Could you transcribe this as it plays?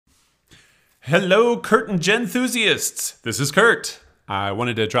Hello, Kurt and Jen enthusiasts. This is Kurt. I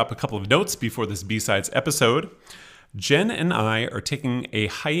wanted to drop a couple of notes before this B-Sides episode. Jen and I are taking a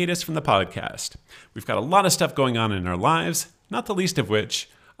hiatus from the podcast. We've got a lot of stuff going on in our lives, not the least of which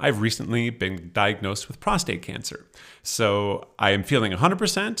I've recently been diagnosed with prostate cancer. So I am feeling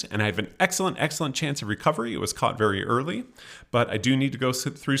 100% and I have an excellent chance of recovery. It was caught very early, but I do need to go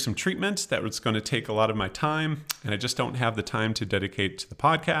through some treatment that was going to take a lot of my time, and I just don't have the time to dedicate to the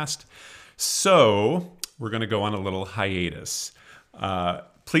podcast. So we're going to go on a little hiatus.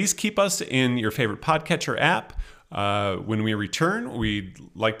 Please keep us in your favorite podcatcher app. When we return, we'd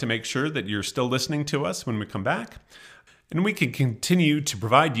like to make sure that you're still listening to us when we come back, and we can continue to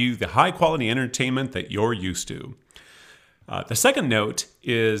provide you the high-quality entertainment that you're used to. The second note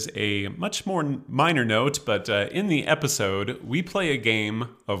is a much more minor note, but in the episode, we play a game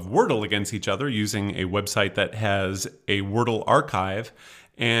of Wordle against each other using a website that has a Wordle archive.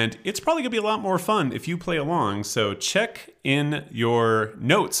 And it's probably going to be a lot more fun if you play along. So check in your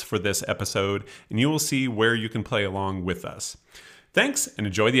notes for this episode, and you will see where you can play along with us. Thanks, and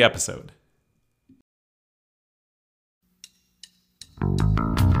enjoy the episode.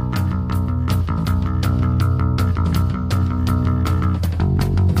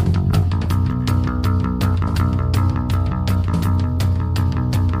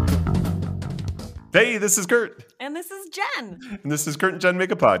 Hey, this is Kurt. And this is Jen. And this is Kurt and Jen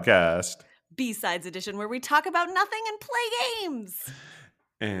Make a Podcast. B-Sides edition, where we talk about nothing and play games.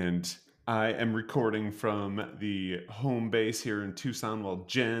 And I am recording from the home base here in Tucson while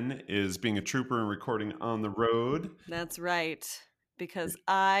Jen is being a trooper and recording on the road. That's right, because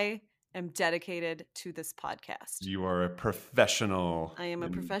I am dedicated to this podcast. You are a professional. I am a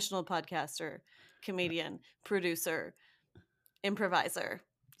professional podcaster, comedian, producer, improviser.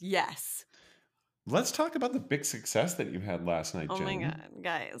 Yes. Let's talk about the big success that you had last night, Jen. Oh my God,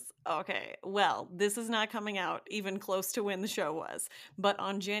 guys. Okay, well, this is not coming out even close to when the show was. But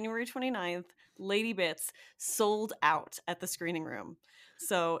on January 29th, Lady Bits sold out at the screening room.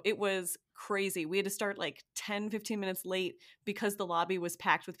 So it was crazy. We had to start like 10, 15 minutes late because the lobby was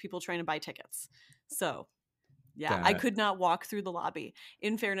packed with people trying to buy tickets. So yeah, I could not walk through the lobby.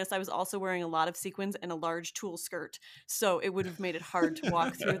 In fairness, I was also wearing a lot of sequins and a large tulle skirt. So it would have made it hard to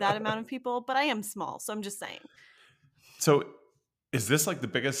walk through that amount of people. But I am small, so I'm just saying. So is this like the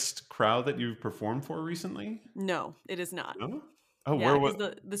biggest crowd that you've performed for recently? No, it is not. No? Oh, yeah,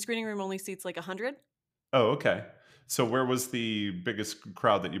 because the screening room only seats like 100. Oh, okay. So where was the biggest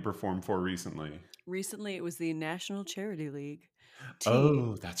crowd that you performed for recently? Recently, it was the National Charity League.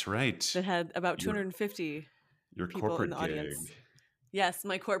 Oh, that's right. That had about 250 your people corporate in the audience. gig. Yes,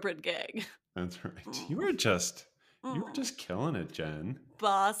 my corporate gig. That's right. You were just killing it, Jen.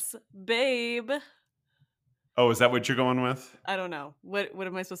 Boss babe. Oh, is that what you're going with? I don't know. What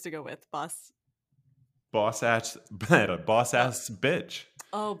am I supposed to go with? Boss ass bitch.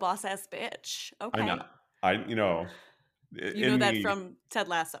 Oh, boss ass bitch. Okay. You know that from Ted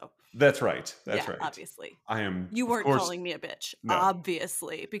Lasso. That's right. That's right. Obviously. I am. You weren't calling me a bitch,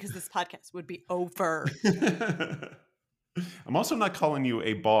 obviously, because this podcast would be over. I'm also not calling you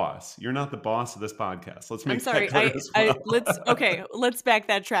a boss. You're not the boss of this podcast. Let's make that clear as well. Let's back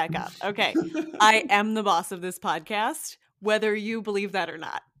that track up. Okay. I am the boss of this podcast, whether you believe that or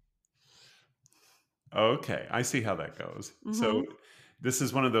not. Okay. I see how that goes. Mm-hmm. So this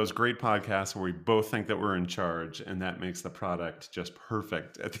is one of those great podcasts where we both think that we're in charge, and that makes the product just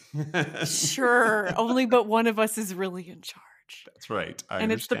perfect at the end. Sure. Only but one of us is really in charge. That's right.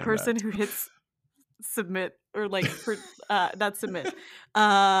 And it's the person who hits submit or not submit.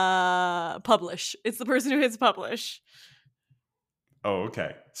 Publish. It's the person who hits publish. Oh,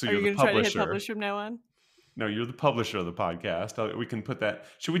 okay. So you're the publisher. Are you going to try to hit publish from now on? No, you're the publisher of the podcast. We can put that.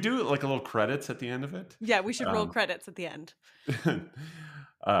 Should we do like a little credits at the end of it? Yeah, we should roll credits at the end.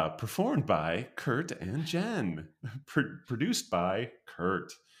 Performed by Kurt and Jen. Produced by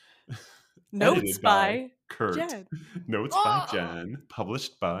Kurt. Notes by Kurt. Jen. Notes by Jen.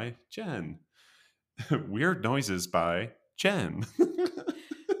 Published by Jen. Weird noises by Jen.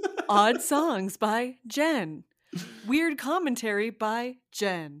 Odd songs by Jen. Weird commentary by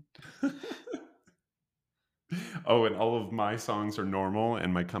Jen. Oh, and all of my songs are normal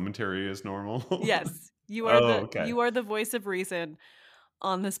and my commentary is normal? Yes. You are you are the voice of reason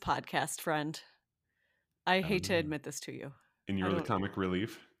on this podcast, friend. I hate to admit this to you. And you're the comic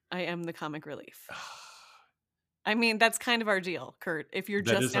relief? I am the comic relief. I mean, that's kind of our deal, Kurt. If you're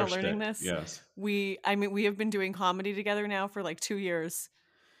just now learning this, yes. We have been doing comedy together now for like 2 years.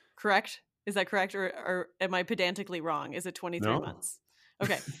 Correct? Is that correct? Or am I pedantically wrong? Is it 23 months?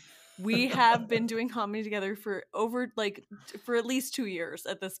 Okay. We have been doing comedy together for at least 2 years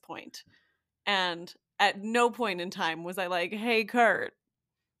at this point. And at no point in time was I like, hey, Kurt,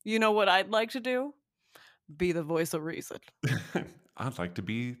 you know what I'd like to do? Be the voice of reason. I'd like to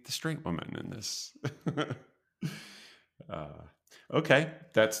be the straight woman in this. uh, okay,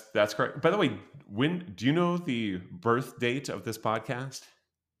 that's correct. By the way, when do you know the birth date of this podcast?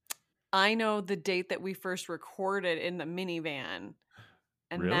 I know the date that we first recorded in the minivan,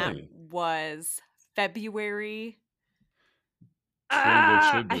 and that Really? was February. Should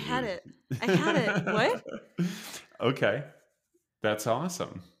I had it. I had it. What? Okay, that's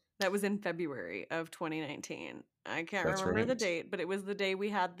awesome. That was in February of 2019. I can't That's remember the right. date, but it was the day we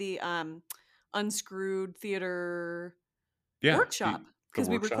had the Unscrewed Theater Yeah, workshop the because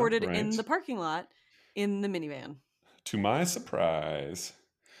we workshop, recorded right? in the parking lot in the minivan. To my surprise.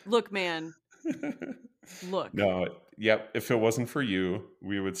 Look, man. Look. No, yep. If it wasn't for you,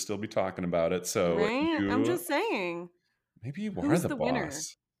 we would still be talking about it. So Right? I'm you, just saying. maybe you are Who's the the winner?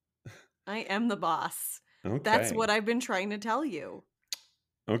 boss. I am the boss. Okay. That's what I've been trying to tell you.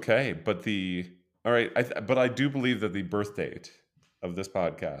 Okay, but all right, but I do believe that the birth date of this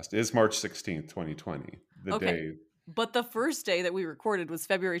podcast is March 16th, 2020. The Okay. day. But the first day that we recorded was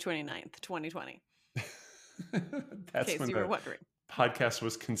February 29th, 2020. That's In case when you the were wondering. podcast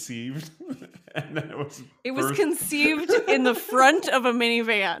was conceived. And then it was conceived in the front of a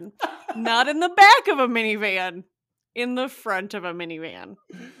minivan, not in the back of a minivan, in the front of a minivan.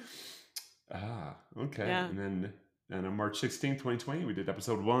 Ah, okay. Yeah. And on March 16th, 2020, we did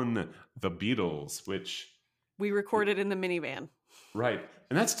episode 1, The Beatles, which we recorded in the minivan. Right.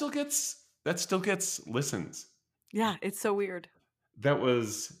 And that still gets listens. Yeah, it's so weird.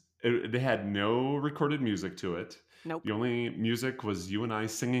 It had no recorded music to it. Nope. The only music was you and I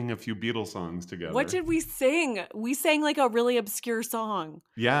singing a few Beatles songs together. What did we sing? We sang like a really obscure song.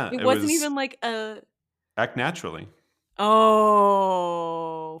 Yeah. It wasn't even like a... Act Naturally.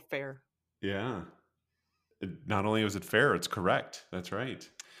 Oh, fair. Yeah. Not only was it fair, it's correct. That's right.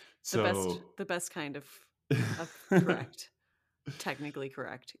 So the best kind of correct. Technically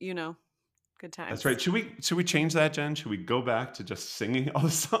correct. You know, good times. That's right. Should we change that, Jen? Should we go back to just singing all the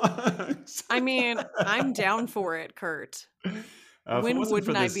songs? I mean, I'm down for it, Kurt. When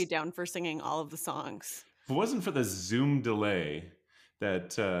wouldn't I be down for singing all of the songs? If it wasn't for the Zoom delay,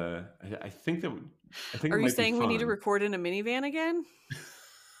 that I think Are you saying we need to record in a minivan again?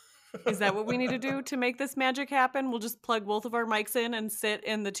 Is that what we need to do to make this magic happen? We'll just plug both of our mics in and sit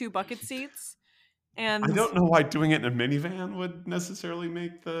in the 2 bucket seats. And I don't know why doing it in a minivan would necessarily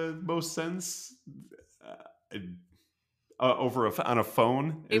make the most sense. On a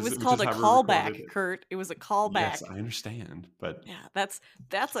phone. It was called a callback, Kurt. It was a callback. Yes, I understand, but yeah, that's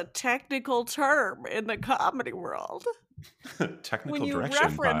a technical term in the comedy world. Technical when you direction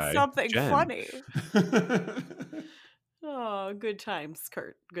reference by something Jen. funny. Oh, good times,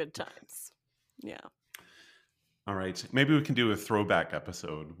 Kurt. Good times. Yeah. All right, maybe we can do a throwback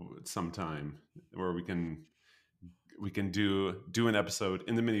episode sometime where we can do an episode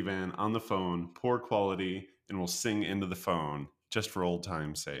in the minivan on the phone, poor quality, and we'll sing into the phone just for old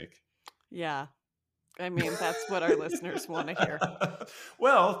time's sake. Yeah. I mean, that's what our listeners want to hear.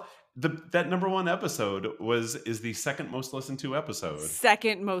 Well, that number 1 episode is the second most listened to episode.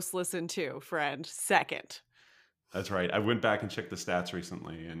 Second most listened to, friend. Second. That's right. I went back and checked the stats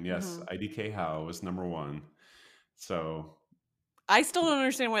recently, and yes, IDK How was number 1. So I still don't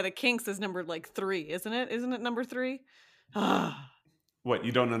understand why the Kinks is numbered like 3, isn't it? Isn't it number 3? What,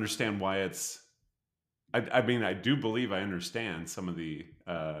 you don't understand why it's... I mean, I do believe I understand some of the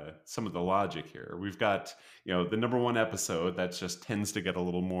logic here. We've got, the number 1 episode that just tends to get a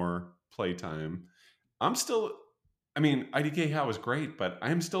little more playtime. IDK How is great, but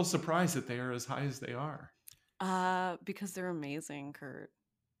I'm still surprised that they are as high as they are. Because they're amazing, Kurt.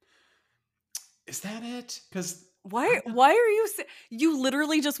 Is that it? Because why are you you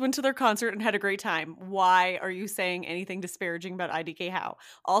literally just went to their concert and had a great time. Why are you saying anything disparaging about IDK How?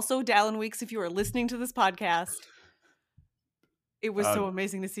 Also, Dallin Weeks, if you are listening to this podcast, it was so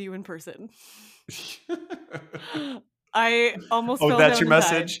amazing to see you in person. I almost fell that's down your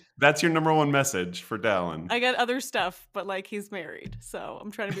message? Died. That's your number 1 message for Dallin. I got other stuff, but he's married, so I'm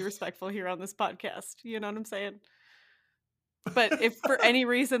trying to be respectful here on this podcast. You know what I'm saying? But if for any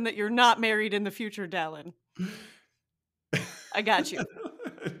reason that you're not married in the future, Dallin, I got you.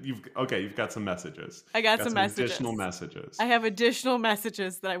 You've got some messages. I got some messages. Additional messages. I have additional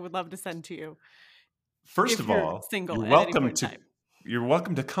messages that I would love to send to you. First of all, single, you're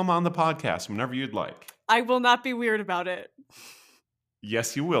welcome to come on the podcast whenever you'd like. I will not be weird about it.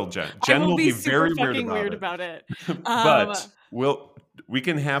 Yes, you will, Jen. Jen will be very weird about it. But we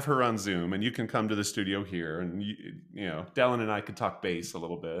can have her on Zoom, and you can come to the studio here, and Dallin and I can talk bass a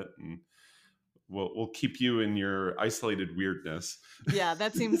little bit, and we'll keep you in your isolated weirdness. Yeah,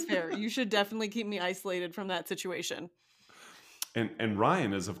 that seems fair. You should definitely keep me isolated from that situation. And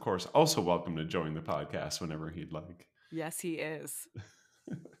Ryan is, of course, also welcome to join the podcast whenever he'd like. Yes, he is.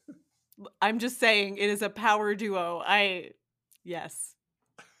 I'm just saying, it is a power duo. Yes.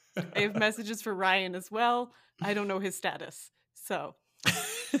 I have messages for Ryan as well. I don't know his status, so.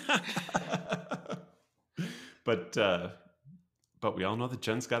 But we all know that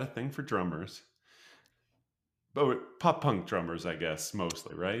Jen's got a thing for drummers. But pop punk drummers, I guess,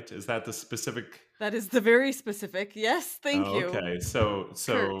 mostly, right? Is that the specific? That is the very specific. Yes, thank you. Okay, so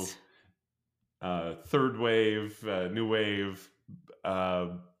third wave, new wave,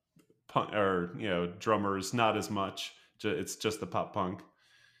 punk, or drummers, not as much. It's just the pop punk.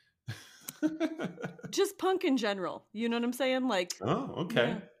 Just punk in general. You know what I'm saying? Like, oh,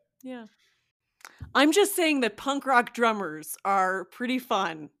 okay. Yeah. I'm just saying that punk rock drummers are pretty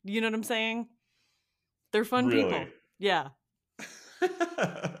fun. You know what I'm saying? They're fun people. Yeah.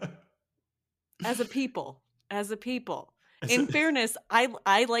 As a people. In fairness,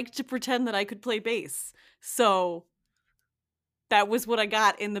 I like to pretend that I could play bass. So that was what I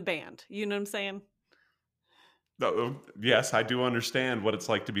got in the band. You know what I'm saying? Yes, I do understand what it's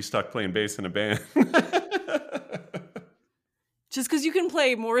like to be stuck playing bass in a band. Just because you can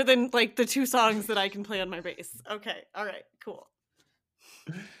play more than like the 2 songs that I can play on my bass. Okay. All right. Cool.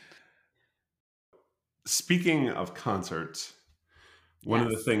 Speaking of concerts, one of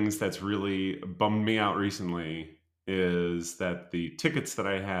the things that's really bummed me out recently is that the tickets that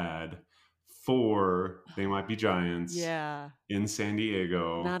I had for They Might Be Giants in San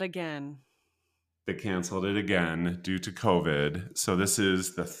Diego. Not again. They canceled it again due to COVID. So this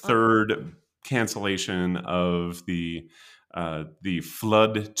is the third cancellation of the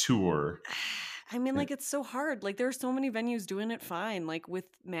Flood tour. I mean, like, it's so hard. Like, there are so many venues doing it fine, like with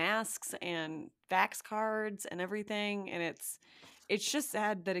masks and vax cards and everything. And it's just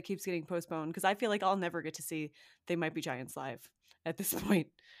sad that it keeps getting postponed because I feel like I'll never get to see They Might Be Giants live at this point.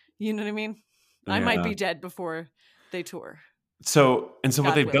 You know what I mean? Yeah. I might be dead before they tour. So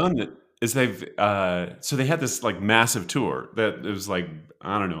what they've done is they've so they had this like massive tour that it was like,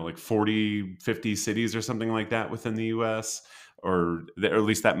 I don't know, like 40, 50 cities or something like that within the US, or at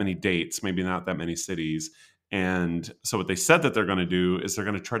least that many dates, maybe not that many cities. And so what they said that they're going to do is they're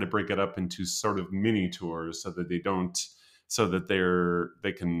going to try to break it up into sort of mini tours so that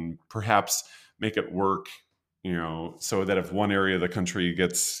they can perhaps make it work, so that if one area of the country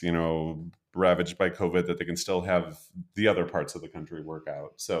gets, ravaged by COVID, that they can still have the other parts of the country work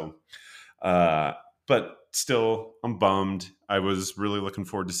out. So, but still, I'm bummed. I was really looking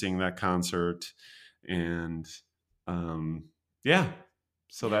forward to seeing that concert, and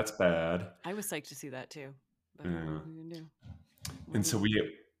so that's bad. I was psyched to see that too. But yeah. What are we gonna do? And so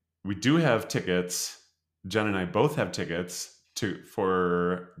we do have tickets. Jen and I both have tickets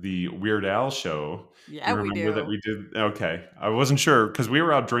for the Weird Al show. Yeah, we do. That we did. Okay, I wasn't sure because we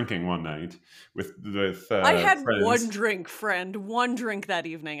were out drinking one night with. I had friends. one drink that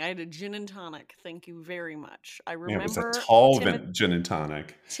evening. I had a gin and tonic. Thank you very much. I remember. It was a tall gin and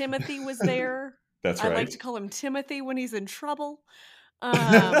tonic. Timothy was there. That's right. I like to call him Timothy when he's in trouble.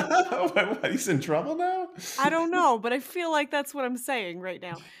 What, he's in trouble now? I don't know, but I feel like that's what I'm saying right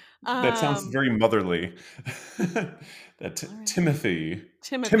now. That sounds very motherly. Timothy,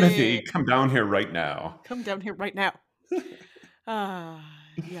 come down here right now. Come down here right now.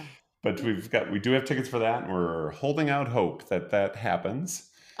 Yeah. But we do have tickets for that, and we're holding out hope that happens.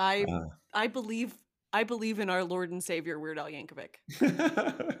 I believe in our Lord and Savior Weird Al Yankovic.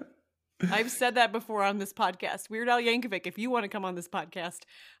 I've said that before on this podcast. Weird Al Yankovic, if you want to come on this podcast,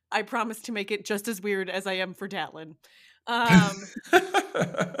 I promise to make it just as weird as I am for Datlin.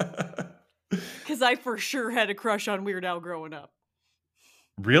 Because I for sure had a crush on Weird Al growing up.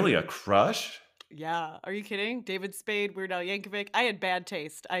 Really? A crush? Yeah. Are you kidding? David Spade, Weird Al Yankovic. I had bad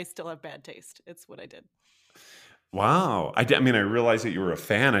taste. I still have bad taste. It's what I did. Wow. I realized that you were a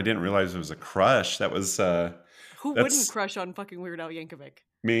fan. I didn't realize it was a crush. That was... Who wouldn't crush on fucking Weird Al Yankovic?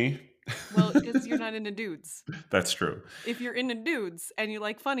 Me? Well, because you're not into dudes. That's true. If you're into dudes and you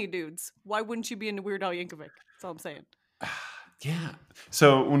like funny dudes, why wouldn't you be into Weird Al Yankovic? That's all I'm saying. Yeah.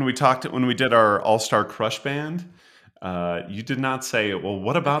 So when we did our all-star crush band, you did not say, well,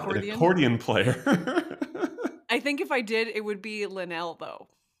 what about an accordion player? I think if I did, it would be Linnell, though.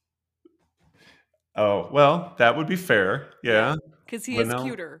 Oh, well, that would be fair. Yeah. Because he is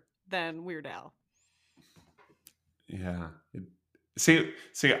cuter than Weird Al. Yeah. See,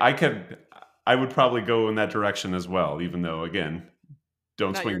 I would probably go in that direction as well, even though, again,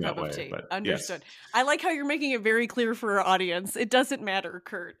 don't Not swing your that cup of way. tea. But Understood. yes, I like how you're making it very clear for our audience. It doesn't matter,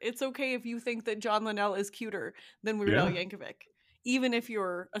 Kurt. It's okay if you think that John Linnell is cuter than Weird Al yeah, Yankovic, even if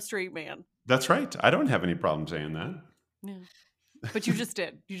you're a straight man. that's right. I don't have any problem saying that. Yeah. But you just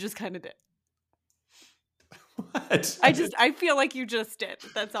did. You just kind of did. What? I feel like you just did.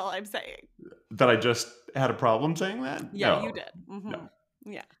 That's all I'm saying. That I just had a problem saying that? Yeah, No. you did. Mm-hmm. No.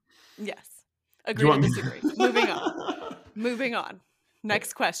 Yeah. Yes. Do you Agree to want me- disagree. Moving on. Moving on.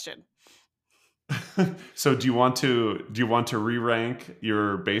 Next question. So do you want to re-rank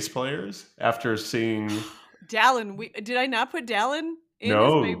your bass players after seeing? Dallin. Did I not put Dallin in?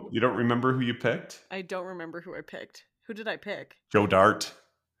 No, you don't remember who you picked? I don't remember who I picked. Who did I pick? Joe Dart.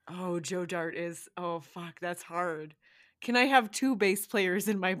 Oh, Joe Dart is. Oh, fuck. That's hard. Can I have 2 bass players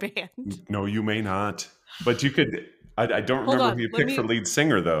in my band? No, you may not. But you could. I don't Hold remember on, who you let picked me- for lead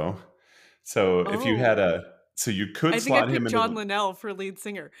singer though. So if you had so you could I think I slot him picked into. John Linnell for lead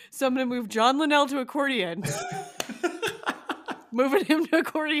singer. So I'm going to move John Linnell to accordion. Moving him to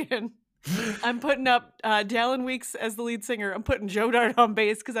accordion. I'm putting up Dallin Weeks as the lead singer. I'm putting Joe Dart on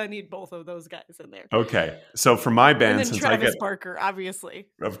bass because I need both of those guys in there. Okay, so for my band, And then since Travis I get, Barker, obviously,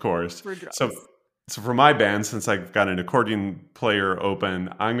 of course, for drums. So for my band, since I've got an accordion player open,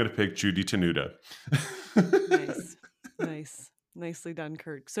 I'm going to pick Judy Tenuta. Nice. Nicely done,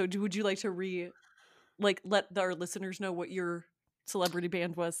 Kurt. So would you like to let our listeners know what your celebrity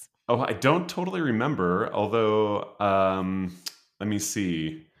band was? Oh, I don't totally remember, although let me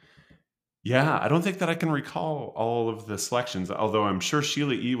see. Yeah, I don't think that I can recall all of the selections, although I'm sure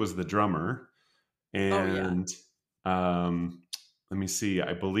Sheila E. was the drummer. And let me see.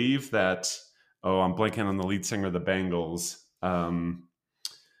 I believe that, I'm blanking on the lead singer of the Bangles.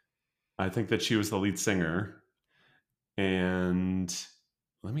 I think that she was the lead singer. And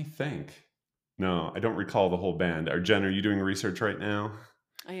let me think. No, I don't recall the whole band. Jen, are you doing research right now?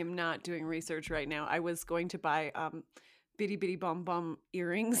 I am not doing research right now. I was going to buy Bitty Bitty Bum Bum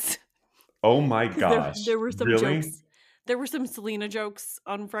earrings. Oh my gosh. There were some really? jokes. There were some Selena jokes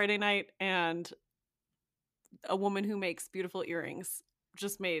on Friday night, and a woman who makes beautiful earrings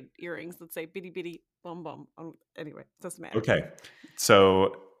just made earrings that say Bitty Bitty Bum Bum. Anyway, it doesn't matter. Okay.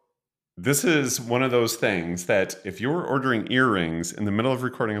 So this is one of those things that if you're ordering earrings in the middle of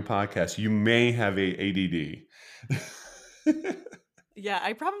recording a podcast, you may have ADD. Yeah,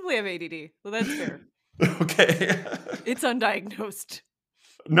 I probably have ADD. Well, that's fair. Okay. It's undiagnosed.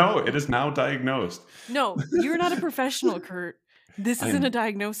 No, it is now diagnosed. No, you're not a professional, Kurt. This isn't a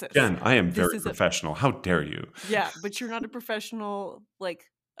diagnosis. Jen, I am very professional. How dare you? Yeah, but you're not a professional,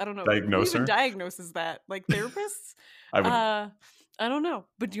 I don't know. Diagnoser? Who even diagnoses that? Like therapists? I don't know,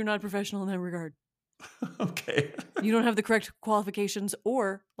 but you're not a professional in that regard. Okay. You don't have the correct qualifications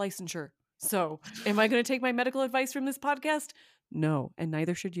or licensure. So, am I going to take my medical advice from this podcast? No, and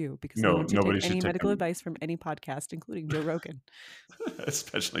neither should you, because no one should take any medical advice from any podcast, including Joe Rogan.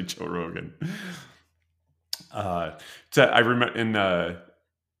 Especially Joe Rogan. So I remember in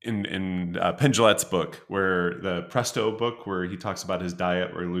Penn Jillette's book, where the Presto book, where he talks about his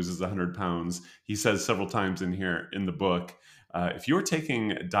diet, where he loses 100 pounds, he says several times in here in the book, if you're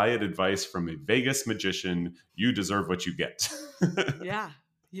taking diet advice from a Vegas magician, you deserve what you get. Yeah,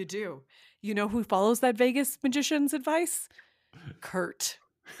 you do. You know who follows that Vegas magician's advice? Kurt.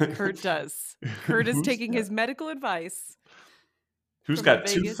 Kurt does. Kurt is taking his medical advice. Who's got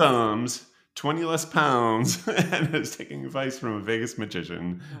 2 thumbs, 20 less pounds, and is taking advice from a Vegas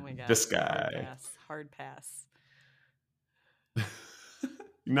magician? Oh my God. This guy. Hard pass. You're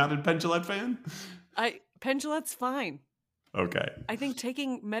not a Penn Jillette fan? Penn Jillette's fine. Okay. I think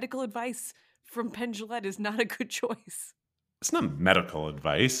taking medical advice from Penn Jillette is not a good choice. It's not medical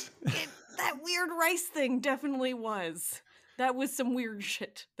advice. That weird rice thing definitely was. That was some weird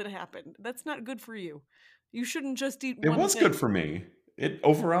shit that happened. That's not good for you. You shouldn't just eat one It was thing. good for me.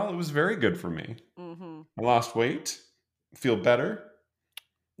 Overall, it was very good for me. Mm-hmm. I lost weight, feel better.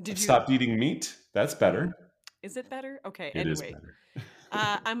 Stopped eating meat. That's better. Is it better? Okay, It is anyway. better.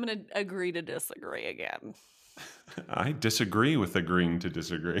 I'm going to agree to disagree again. I disagree with agreeing to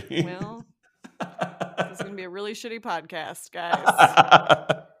disagree. Well, this is going to be a really shitty podcast,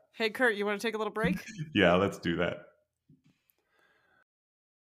 guys. Hey, Kurt, you want to take a little break? Yeah, let's do that.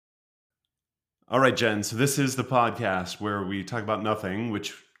 All right, Jen. So this is the podcast where we talk about nothing,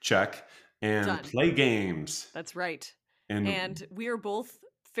 which check, and Done. play games. That's right. And we are both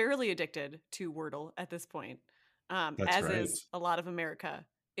fairly addicted to Wordle at this point, as right. is a lot of America.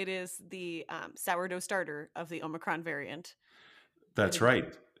 It is the sourdough starter of the Omicron variant. That's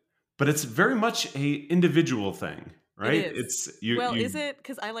right. But it's very much a individual thing, right? It is. It's is it?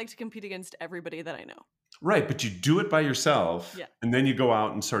 Because I like to compete against everybody that I know. Right, but you do it by yourself, Yeah. and then you go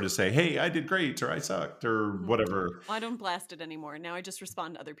out and sort of say, "Hey, I did great," or "I sucked," or Mhm. whatever. I don't blast it anymore. Now I just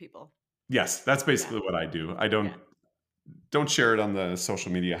respond to other people. Yes, that's Yeah. basically what I do. I Yeah. don't share it on the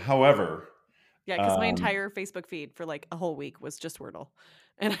social media. However, Yeah, because my um, entire Facebook feed for like a whole week was just Wordle.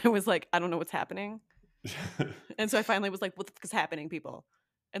 And I was like, I don't know what's happening. And so I finally was like, what the fuck is happening, people?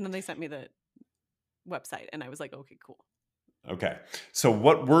 And then they sent me the website and I was like, okay, cool. okay. So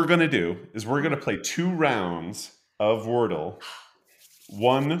what we're gonna do is we're Mm-hmm. gonna play 2 rounds of Wordle.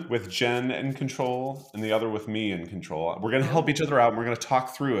 One with Jen in control and the other with me in control. We're going to help each other out and we're going to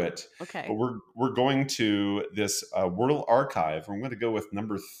talk through it. Okay. But we're going to this Wordle archive. I'm going to go with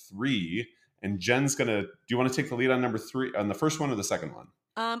number 3, and Jen's going to. Do you want to take the lead on number 3 on the first one or the second one?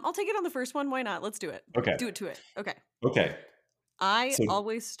 I'll take it on the first one. Why not? Let's do it. Okay. Do it to it. Okay. Okay. I So,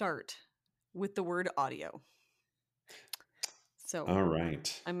 always start with the word audio. So all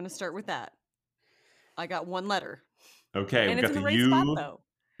right. I'm going to start with that. I got one letter. Okay. And We it's got in the the right U. spot,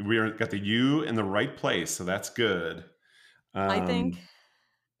 though. Got the U in the right place, so that's good. I think,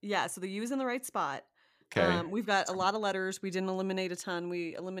 yeah, so the U is in the right spot. Okay. We've got a lot of letters. We didn't eliminate a ton.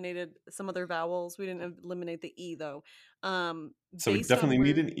 We eliminated some other vowels. We didn't eliminate the E, though. So we definitely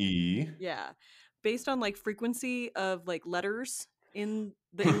need an E. Yeah. Based on like frequency of like letters in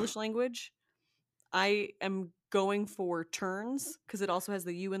the English language, I am going for turns because it also has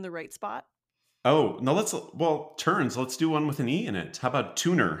the U in the right spot. Oh, no, turns. Let's do one with an E in it. How about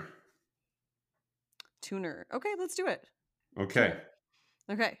tuner? Tuner. Okay, let's do it. Okay.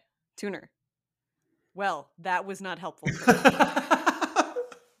 Okay, tuner. Well, that was not helpful.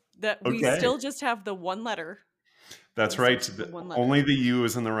 That we Okay. still just have the one letter. That's right. Only the U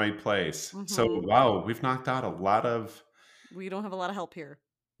is in the right place. So, wow, we've knocked out a lot of. We don't have a lot of help here.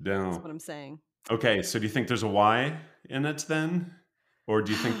 No. That's what I'm saying. Okay, so do you think there's a Y in it then? Or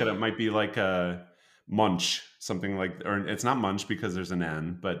do you think that it might be like a munch, something like, or it's not munch because there's an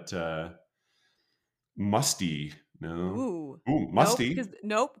N, but musty. No. Ooh, musty.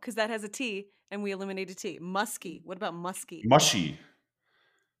 Nope, because that has a T and we eliminated T. Musky. What about musky? Mushy.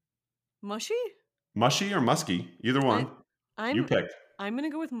 Mushy? Mushy or musky? Either one. You pick. I'm going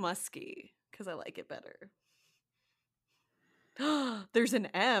to go with musky because I like it better. There's an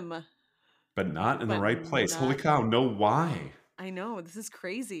M. But not in the right place. Holy cow, no Y. I know. This is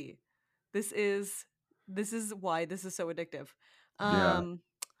crazy. This is why this is so addictive. Yeah.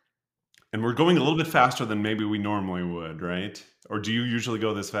 And we're going a little bit faster than maybe we normally would, right? Or do you usually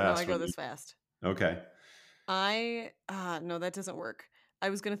go this fast? No, I go this fast. Okay. No, that doesn't work. I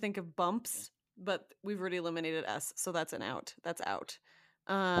was going to think of bumps, but we've already eliminated S, so that's an out. That's out.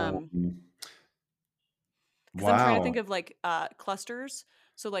 Because I'm trying to think of like clusters.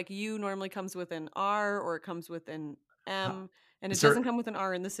 So like U normally comes with an R or it comes with an M, and it doesn't come with an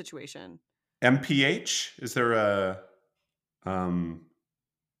R in this situation. MPH? Is there a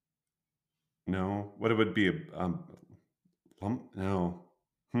no? What it would be lump? No.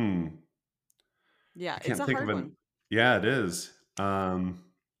 Yeah, it's a hard one. Yeah, it is.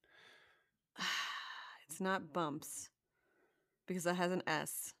 It's not bumps because it has an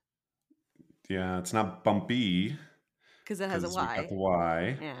S. Yeah, it's not bumpy because it has a Y. Got the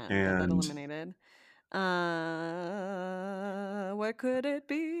Y. Yeah, and got that eliminated. What could it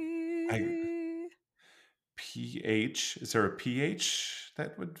be? PH. Is there a PH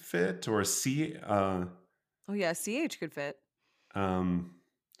that would fit, or a C? Oh yeah, CH could fit.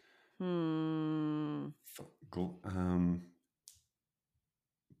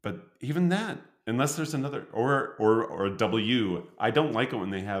 But even that, unless there's another or a W, I don't like it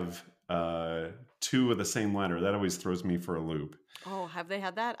when they have 2 of the same letter. That always throws me for a loop. Oh, have they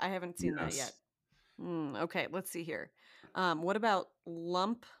had that? I haven't seen that yet. Okay, let's see here. What about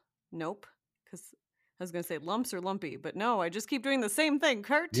lump? Nope, because I was going to say lumps or lumpy, but no, I just keep doing the same thing,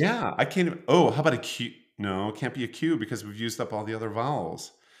 Kurt. Yeah, I can't even. Oh, how about a Q? No, it can't be a Q because we've used up all the other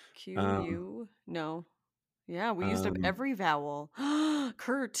vowels. Q, U, no. Yeah, we used up every vowel.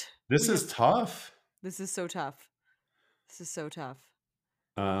 Kurt. This is tough. This is so tough. This is so tough.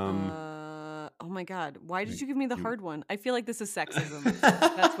 Oh my God. Why did you give me the hard one? I feel like this is sexism.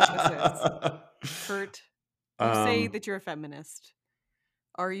 That's what this is. Kurt, you say that you're a feminist.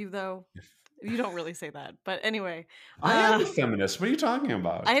 Are you, though? You don't really say that. But anyway. I am a feminist. What are you talking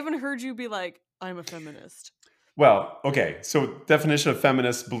about? I haven't heard you be like, I'm a feminist. Well, okay. So definition of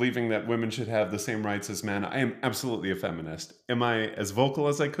feminist, believing that women should have the same rights as men. I am absolutely a feminist. Am I as vocal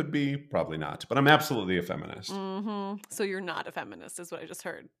as I could be? Probably not. But I'm absolutely a feminist. So you're not a feminist is what I just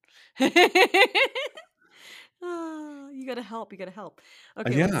heard. You got to help. You got to help.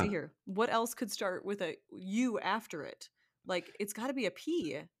 Okay, let's see here. What else could start with a U after it? Like, it's got to be a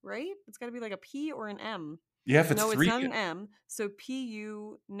P, right? It's got to be like a P or an M. Yeah, if it's No, it's three. not an M. So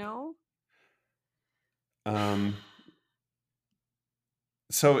P-U, no? Um,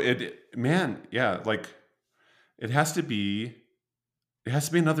 so like it has to be. It has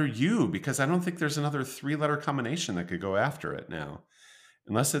to be another U because I don't think there's another 3-letter combination that could go after it now,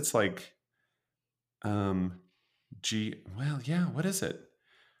 unless it's like G. Well, yeah. What is it?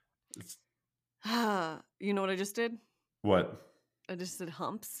 It's, You know what I just did? what? I just did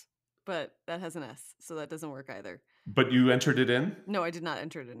humps, but that has an S, so that doesn't work either. But you entered it in? No, I did not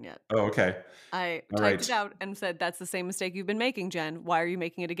enter it in yet. Oh, okay. I All typed it right. out and said, that's the same mistake you've been making, Jen. Why are you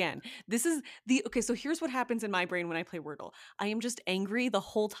making it again? This is okay, so here's what happens in my brain when I play Wordle. I am just angry the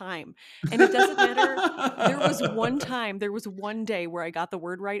whole time. And it doesn't matter. There was one day where I got the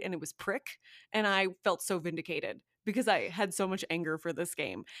word right and it was prick. And I felt so vindicated because I had so much anger for this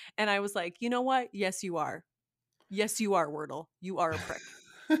game. And I was like, you know what? Yes, you are. Yes, you are, Wordle. You are a prick.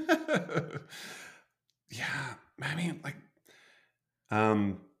 Yeah, I mean, like,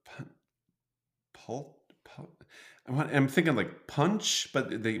 um, I'm thinking like punch, but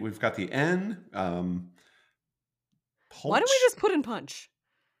we've got the N. Why don't we Pulch. just put in punch?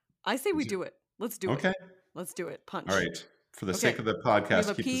 I say we do it. Let's do it. Okay. Let's do it. Punch. All right. For the Okay. sake of the We have podcast,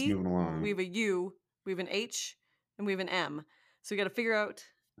 a keep this P, moving along. we have a U, we have an H, and we have an M. So we got to figure out.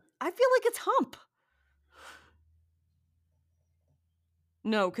 I feel like it's hump.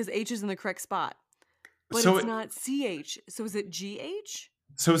 No, because H is in the correct spot. But So it's not CH. So is it GH?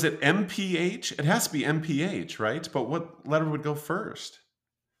 So is it MPH? It has to be MPH, right? But what letter would go first?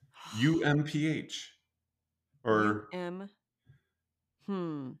 UMPH. Or UM.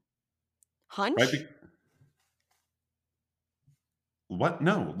 Hunch? right? What?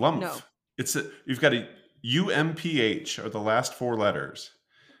 No, lump. No. You've got a UMPH are the last 4 letters.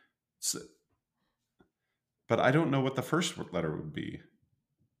 So, but I don't know what the first letter would be.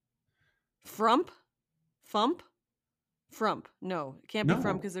 Frump? Fump? Frump. No, it can't be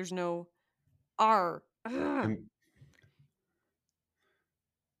frump because there's no R.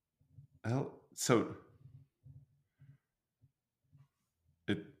 So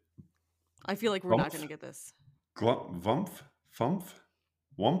it. I feel like we're not going to get this. Vump, fump,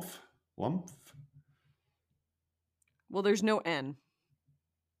 wump, lump. Well, there's no N.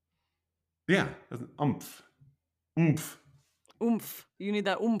 Yeah, umph, oomph. Oomph. You need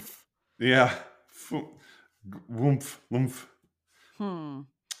that oomph. Yeah, woomph, woomph.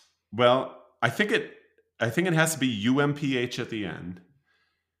 Well, I think it has to be UMPH at the end.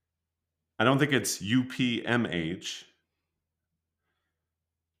 I don't think it's UPMH.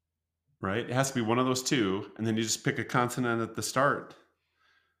 Right? It has to be one of those two, and then you just pick a consonant at the start.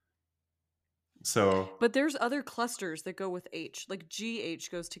 So, but there's other clusters that go with H, like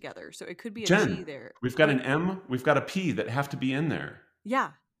GH goes together. So it could be a Jen, G there. We've got an M, we've got a P that have to be in there. Yeah,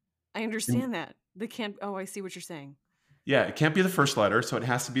 I understand that. They can't. Oh, I see what you're saying. Yeah, it can't be the first letter, so it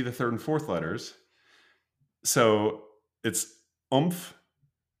has to be the third and fourth letters. So it's umph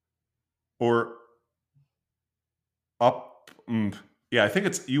or up. Yeah, I think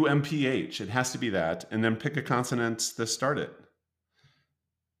it's UMPH. It has to be that, and then pick a consonant to start it.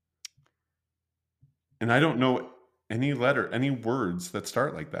 And I don't know any words that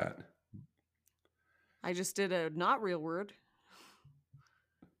start like that. I just did a not real word.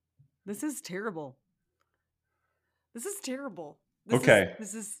 This is terrible. This is terrible.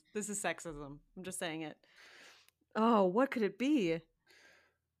 This is sexism. I'm just saying it. Oh, what could it be?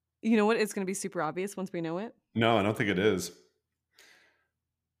 You know what? It's going to be super obvious once we know it. No, I don't think it is.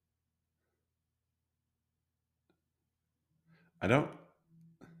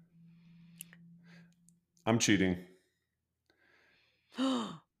 I'm cheating.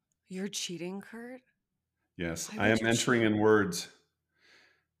 You're cheating, Kurt? Yes, I am entering in words.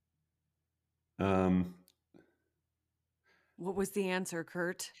 What was the answer,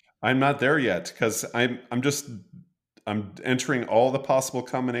 Kurt? I'm not there yet because I'm entering all the possible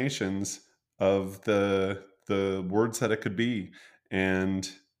combinations of the words that it could be, and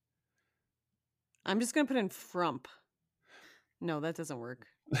I'm just gonna put in frump. No, that doesn't work.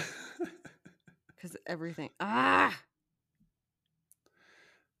 Because everything. I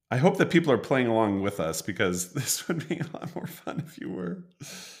hope that people are playing along with us because this would be a lot more fun if you were.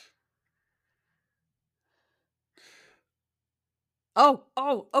 Oh,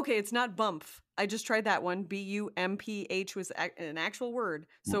 okay. It's not bump. I just tried that one. BUMPH was an actual word.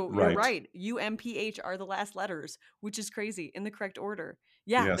 So you're right. UMPH are the last letters, which is crazy in the correct order.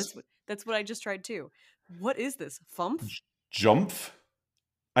 Yeah, yes. That's what I just tried too. What is this? Fump? Jump?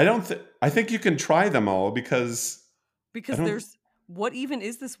 I think you can try them all because there's what even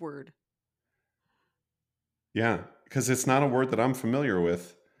is this word? Yeah, because it's not a word that I'm familiar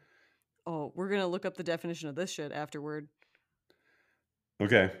with. Oh, we're going to look up the definition of this shit afterward.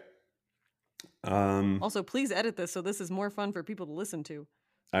 Okay. Also, please edit this so this is more fun for people to listen to.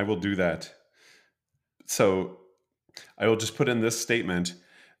 I will do that. So I will just put in this statement.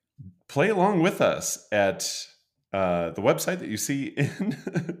 Play along with us at the website that you see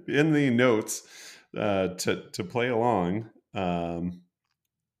in the notes to play along.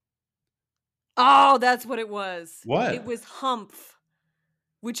 Oh, that's what it was. What? It was humph,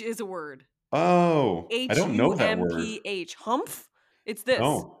 which is a word. Oh, I don't know that word. Humph. Humph? It's this.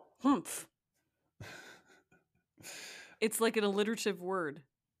 Oh. Humph. It's like an alliterative word.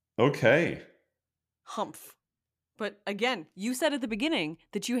 Okay. Humph. But again, you said at the beginning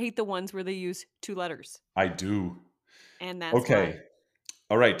that you hate the ones where they use 2 letters. I do. And that's okay. why.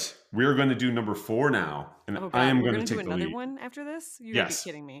 All right. We're going to do number 4 now. And Oh, God. I am We're going to do take the another lead. one after this? You're Yes. going to be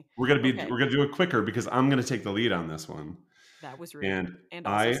kidding me. We're going to do it quicker because I'm going to take the lead on this one. That was rude. And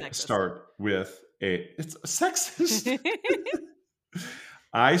also I sexist. start with it's sexist.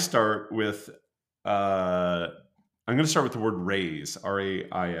 I start with I'm going to start with the word raise,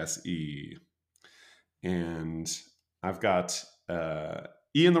 R-A-I-S-E. And I've got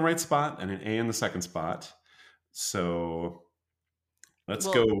E in the right spot and an A in the second spot. So let's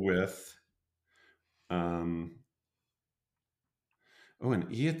go with an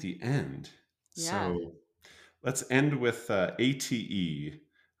E at the end. Yeah. So let's end with ATE.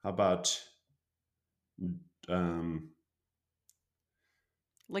 How about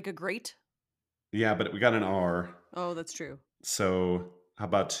like a grate? Yeah, but we got an R. Oh, that's true. So how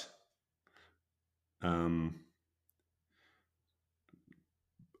about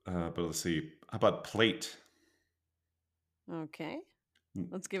but let's see. How about plate? Okay.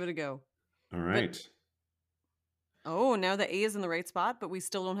 Let's give it a go. All right. Oh, now the A is in the right spot, but we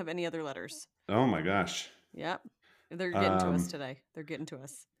still don't have any other letters. Oh my gosh. Yep. They're getting to us today. They're getting to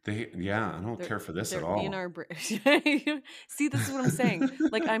us. I don't care for this at all. In our See, this is what I'm saying.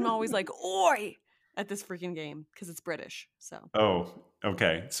 Like, I'm always like, oi, at this freaking game because it's British. So. Oh,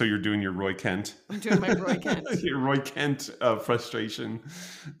 okay. So you're doing your Roy Kent. I'm doing my Roy Kent. Your Roy Kent frustration.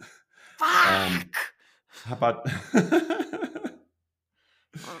 Fuck. How about?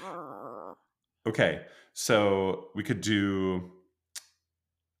 Okay, so we could do.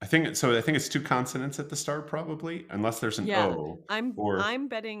 I think it's 2 consonants at the start, probably, unless there's an O. I'm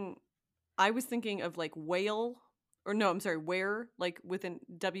betting. I was thinking of like whale, or no, I'm sorry, where, like with an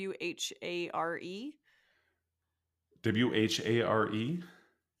W-H-A-R-E. W-H-A-R-E.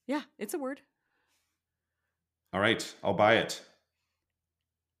 Yeah, it's a word. All right, I'll buy it.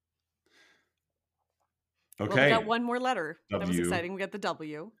 Okay. Well, we got one more letter. W. That was exciting. We got the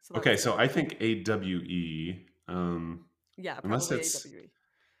W. So okay, so I think A-W-E. Yeah, unless probably it's A-W-E.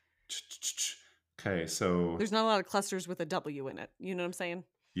 Okay, so there's not a lot of clusters with a W in it. You know what I'm saying?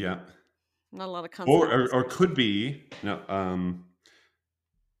 Yeah. Not a lot of consonants. Or could be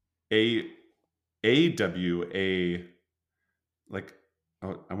A-W-A, like,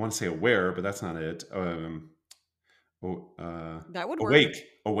 I want to say aware, but that's not it. That would awake. work.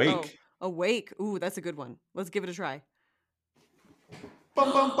 Awake. Oh, awake. Ooh, that's a good one. Let's give it a try.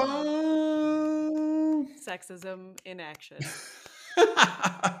 Bum, bum, bum. Sexism in action.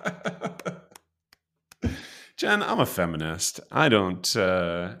 Jen, I'm a feminist. I don't.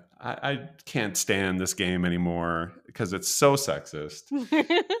 I can't stand this game anymore because it's so sexist.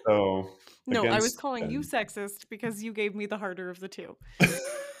 So no, I was calling you sexist because you gave me the harder of the two.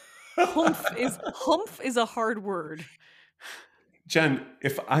 Humph is a hard word. Jen,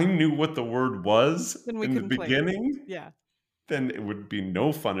 if I knew what the word was in the beginning, then it would be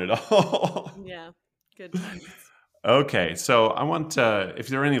no fun at all. Yeah, good times. Okay, so I want if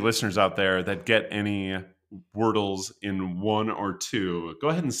there are any listeners out there that get any Wordles in 1 or 2, go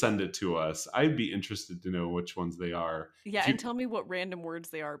ahead and send it to us. I'd be interested to know which ones they are. Yeah, and tell me what random words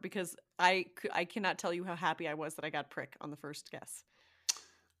they are, because I cannot tell you how happy I was that I got prick on the first guess.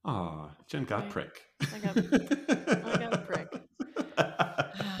 Aw, Jen got prick. I got prick.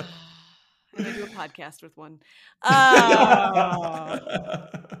 And I do a podcast with one.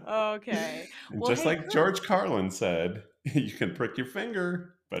 Okay. Well, just like George Carlin said, you can prick your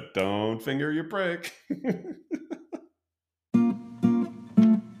finger, but don't finger your prick.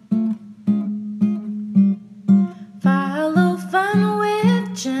 Follow Fun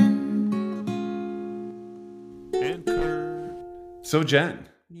with Jen and Kurt. So Jen.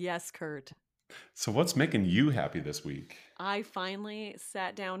 Yes, Kurt. So what's making you happy this week? I finally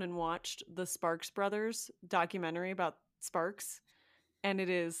sat down and watched the Sparks Brothers documentary about Sparks, and it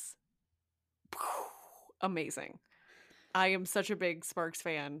is amazing. I am such a big Sparks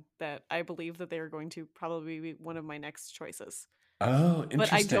fan that I believe that they are going to probably be one of my next choices. Oh,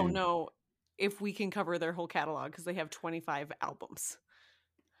 But I don't interesting. know if we can cover their whole catalog because they have 25 albums.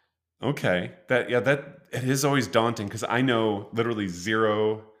 Okay. That it is always daunting because I know literally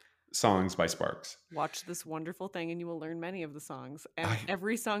 0 songs by Sparks. Watch this wonderful thing and you will learn many of the songs. And I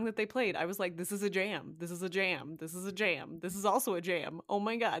every song that they played, I was like, this is a jam. This is a jam. This is a jam. This is also a jam. Oh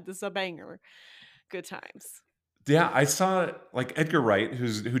my God, this is a banger. Good times. Yeah, I saw like Edgar Wright,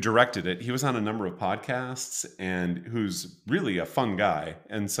 who directed it. He was on a number of podcasts and who's really a fun guy.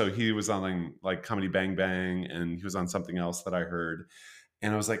 And so he was on like Comedy Bang Bang, and he was on something else that I heard.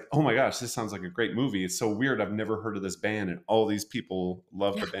 And I was like, oh my gosh, this sounds like a great movie. It's so weird. I've never heard of this band, and all these people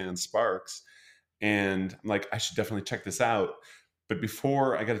love the band Sparks. And I'm like, I should definitely check this out. But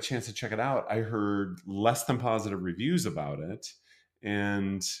before I got a chance to check it out, I heard less than positive reviews about it.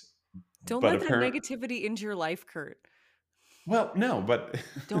 And Don't but let that apparently, negativity into your life, Kurt. well, no, but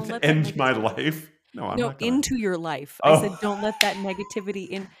Don't to let that end my negativity. life. No, I'm No, not gonna. into your life. I Oh, said, don't let that negativity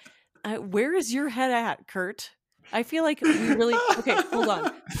in. Where is your head at, Kurt? I feel like we really. Okay, hold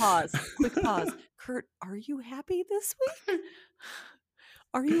on. Pause. Quick pause. Kurt, are you happy this week?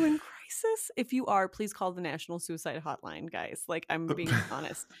 Are you in crisis? If you are, please call the National Suicide Hotline, guys. Like, I'm being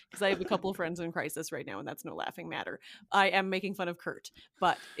honest because I have a couple of friends in crisis right now, and that's no laughing matter. I am making fun of Kurt,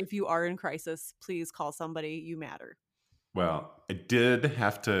 but if you are in crisis, please call somebody. You matter. well, I did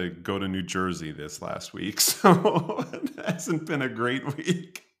have to go to New Jersey this last week, so it hasn't been a great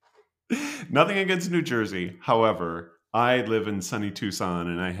week. Nothing against New Jersey. However, I live in sunny Tucson,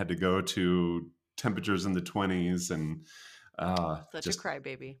 and I had to go to temperatures in the 20s, and Such just a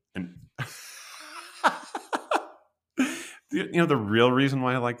crybaby. and the real reason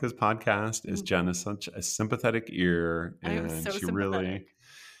why I like this podcast is Jen is such a sympathetic ear, I am and so she sympathetic. really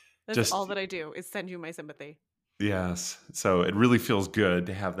That's just all that I do is send you my sympathy. yes. So it really feels good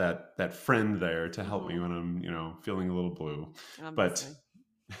to have that friend there to help me Mhm. when I'm feeling a little blue. I'm But listening.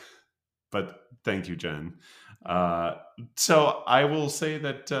 but thank you, Jen. So I will say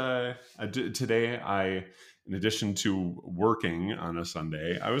that today in addition to working on a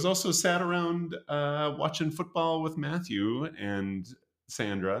Sunday, I was also sat around watching football with Matthew and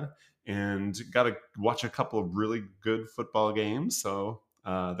Sandra, and got to watch a couple of really good football games. So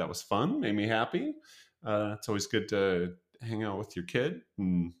that was fun, made me happy. It's always good to hang out with your kid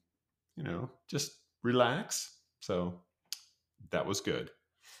and just relax. So that was good.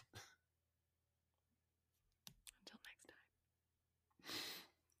 Until next time.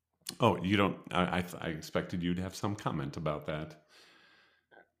 Oh, you don't. I expected you to have some comment about that.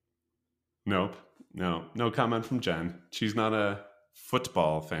 Nope. No comment from Jen. She's not a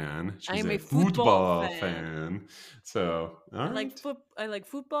football fan. I She's am a a football football fan. fan. So, all I right. like I like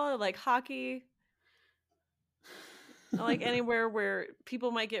football. I like hockey. I like anywhere where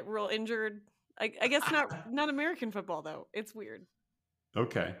people might get real injured. I guess not American football though. It's weird.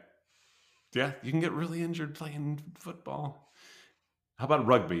 Okay. Yeah, you can get really injured playing football. How about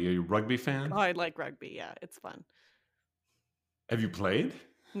rugby? Are you a rugby fan? Oh, I like rugby. Yeah, it's fun. Have you played?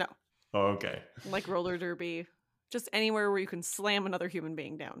 No, Oh, okay. I like roller derby. Just anywhere where you can slam another human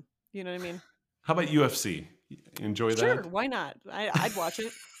being down. You know what I mean? How about UFC? Enjoy Sure, that? why not? I'd watch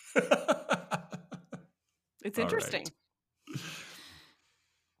it. It's All interesting. right.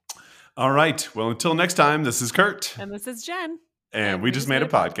 All right. Well, until next time, this is Kurt. And this is Jen. And we just made a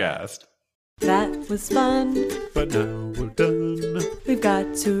podcast. That was fun. But now we're done. We've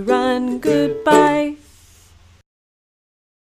got to run. Goodbye.